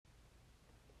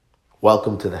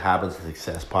Welcome to the Habits of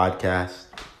Success podcast,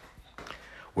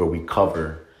 where we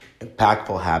cover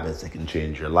impactful habits that can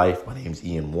change your life. My name is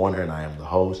Ian Warner, and I am the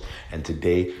host. And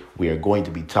today we are going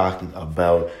to be talking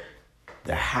about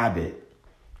the habit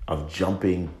of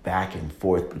jumping back and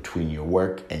forth between your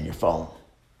work and your phone.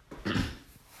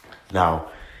 Now,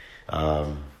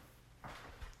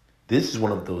 this is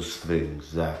one of those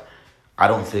things that I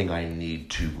don't think I need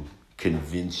to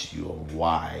convince you of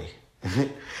why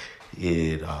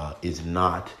it is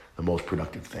not the most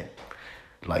productive thing.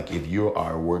 Like if you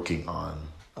are working on,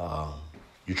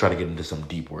 you're trying to get into some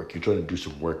deep work, you're trying to do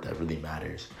some work that really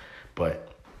matters,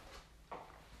 but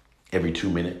every 2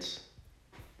 minutes,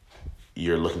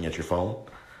 you're looking at your phone.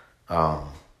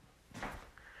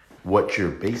 What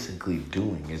you're basically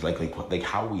doing is like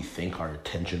how we think our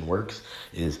attention works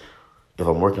is, if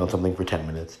I'm working on something for 10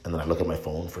 minutes and then I look at my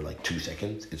phone for like 2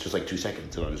 seconds, it's just like 2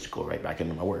 seconds and I'll just go right back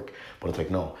into my work. But it's like,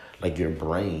 no, like your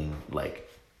brain like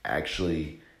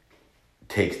actually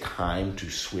takes time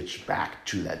to switch back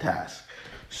to that task.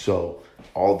 So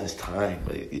all this time,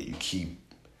 like, you keep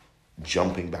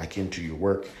jumping back into your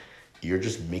work, you're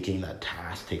just making that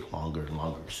task take longer and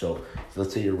longer. So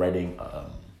let's say you're writing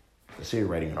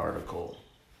an article,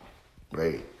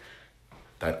 right?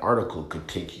 That article could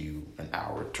take you an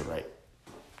hour to write.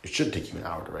 It should take you an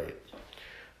hour to write.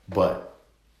 But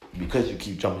because you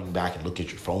keep jumping back and look at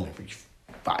your phone every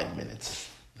 5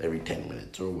 minutes, every 10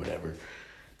 minutes or whatever,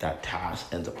 that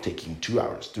task ends up taking 2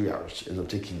 hours, 3 hours, ends up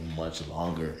taking much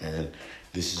longer. And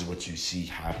this is what you see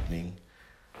happening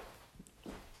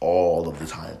all of the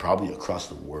time, probably across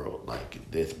the world like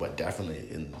this, but definitely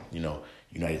in,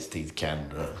 United States,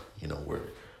 Canada, where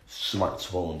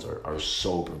smartphones are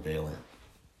so prevalent.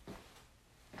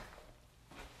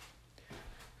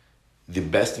 The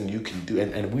best thing you can do,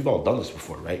 and we've all done this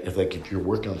before, right? It's like if you're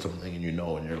working on something and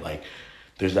and you're like,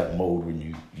 there's that mode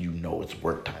when you know it's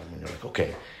work time and you're like,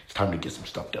 okay, it's time to get some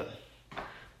stuff done.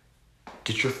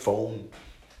 Get your phone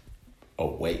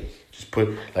away. Just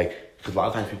put, because a lot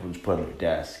of times people just put it on their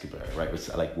desk, right?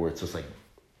 It's like where it's just like,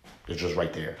 it's just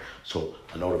right there. So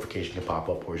a notification can pop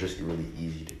up, or it's just really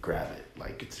easy to grab it.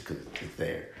 Like it's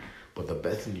there. But the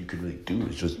best thing you can really do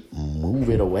is just move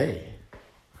it away.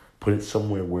 Put it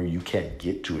somewhere where you can't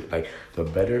get to it. Like the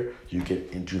better you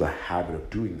get into the habit of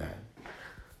doing that,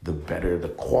 the better the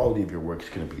quality of your work is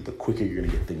going to be. The quicker you're going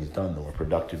to get things done, the more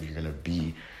productive you're going to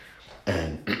be.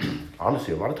 And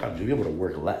honestly, a lot of times you'll be able to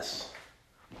work less.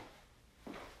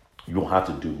 You don't have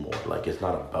to do more. Like it's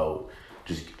not about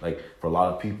just like, for a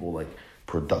lot of people, like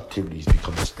productivity has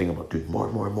become this thing about doing more.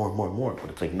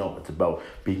 But it's like, no, it's about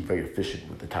being very efficient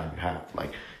with the time you have.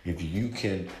 Like if you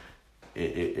can,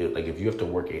 like if you have to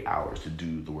work 8 hours to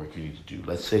do the work you need to do,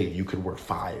 let's say you could work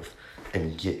 5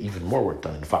 and get even more work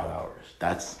done in 5 hours.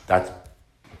 That's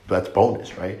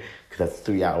bonus, right? Because that's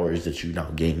 3 hours that you now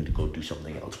gain to go do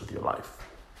something else with your life.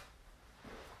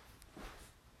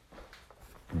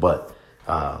 But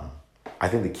I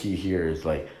think the key here is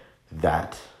like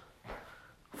that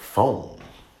phone,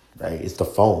 right? It's the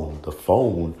phone. The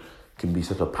phone can be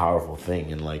such a powerful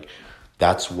thing, and like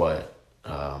that's what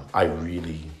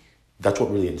that's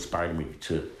what really inspired me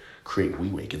to create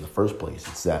WeWake in the first place.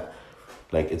 It's that,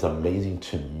 like, it's amazing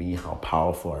to me how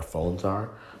powerful our phones are,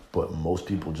 but most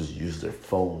people just use their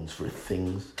phones for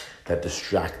things that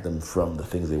distract them from the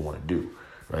things they want to do,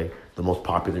 right? The most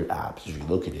popular apps, if you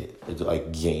look at it, it's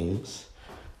like games,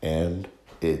 and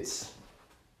it's,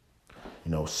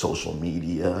 social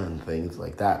media and things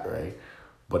like that, right?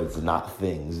 But it's not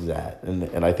things that,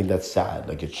 and I think that's sad.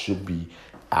 Like, it should be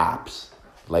apps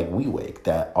like WeWake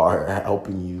that are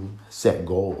helping you set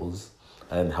goals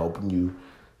and helping you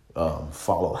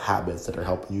follow habits that are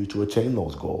helping you to attain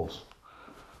those goals.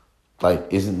 Like,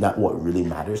 isn't that what really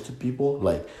matters to people?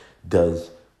 Like, does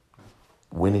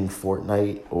winning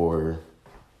Fortnite or,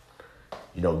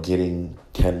 getting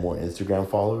 10 more Instagram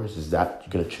followers, is that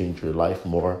going to change your life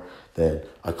more than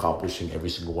accomplishing every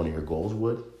single one of your goals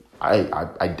would?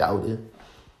 I doubt it.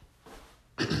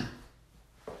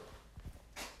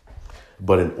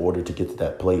 But in order to get to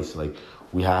that place, like,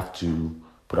 we have to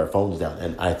put our phones down.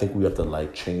 And I think we have to,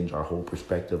 like, change our whole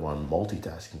perspective on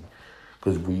multitasking.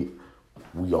 Because we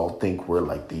all think we're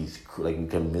like these, like, we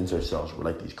convince ourselves we're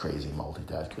like these crazy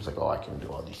multitaskers. Like, oh, I can do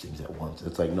all these things at once.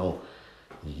 It's like, no,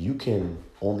 you can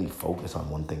only focus on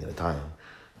one thing at a time.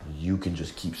 You can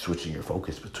just keep switching your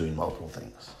focus between multiple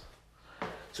things.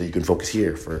 So you can focus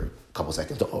here for a couple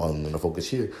seconds. Oh, I'm going to focus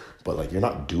here. But, like, you're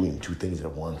not doing two things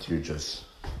at once. You're just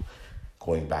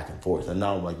going back and forth. And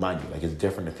now, like, mind you, like, it's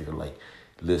different if you're, like,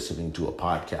 listening to a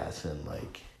podcast and,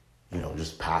 like,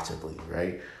 just passively,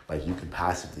 right? Like you can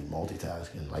passively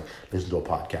multitask and like listen to a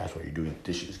podcast while you're doing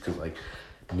dishes, because like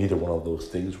neither one of those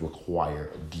things require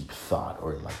deep thought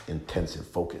or like intensive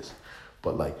focus.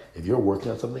 But like if you're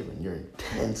working on something and you're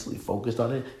intensely focused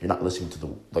on it, you're not listening to the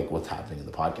like what's happening in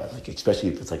the podcast. Like especially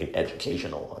if it's like an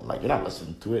educational one, like you're not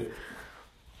listening to it.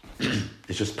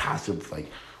 It's just passive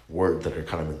like words that are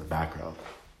kind of in the background.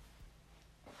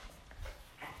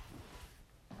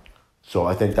 So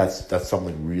I think that's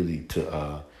something really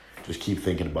to just keep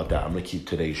thinking about that. I'm gonna keep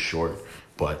today short,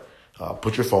 but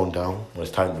put your phone down when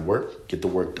it's time to work. Get the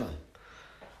work done.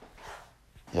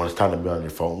 When it's time to be on your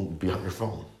phone, be on your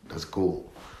phone. That's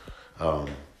cool.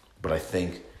 But I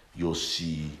think you'll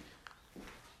see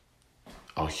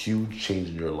a huge change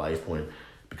in your life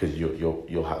because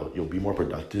you'll be more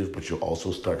productive, but you'll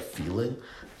also start feeling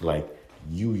like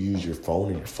you use your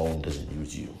phone and your phone doesn't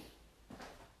use you.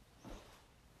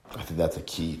 I think that's a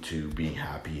key to being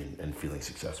happy and feeling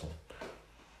successful.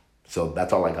 So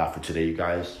that's all I got for today, you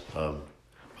guys. I'll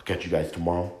catch you guys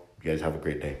tomorrow. You guys have a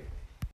great day.